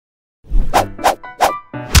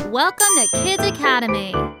Welcome to Kids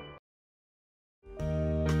Academy.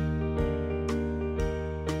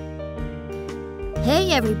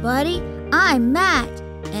 Hey everybody, I'm Matt,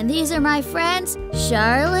 and these are my friends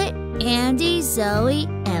Charlotte, Andy, Zoe,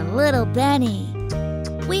 and little Benny.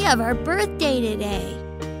 We have our birthday today.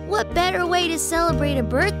 What better way to celebrate a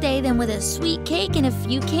birthday than with a sweet cake and a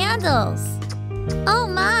few candles? Oh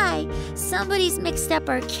my, somebody's mixed up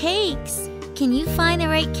our cakes. Can you find the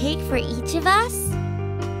right cake for each of us?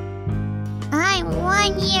 I'm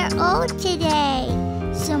 1 year old today,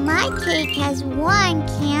 so my cake has 1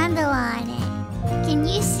 candle on it. Can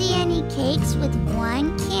you see any cakes with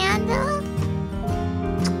 1 candle?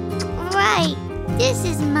 Right, this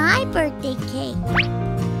is my birthday cake.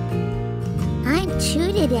 I'm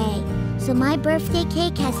 2 today, so my birthday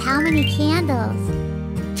cake has how many candles?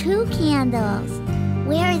 2 candles.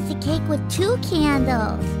 Where is the cake with 2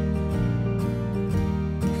 candles?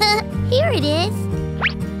 Here it is.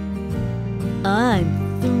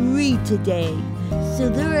 I'm 3 today, so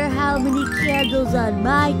there are how many candles on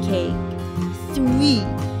my cake? 3,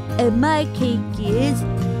 and my cake is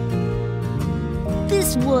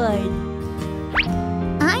this one.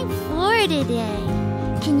 I'm 4 today.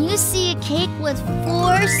 Can you see a cake with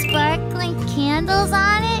 4 sparkling candles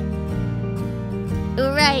on it?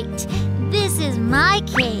 Right, this is my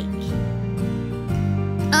cake.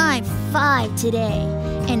 I'm 5 today,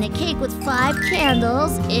 and the cake with 5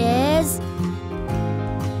 candles is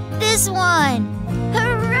this one.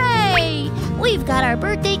 Hooray! We've got our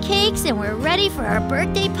birthday cakes and we're ready for our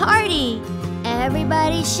birthday party.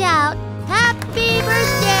 Everybody shout, Happy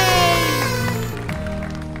Birthday!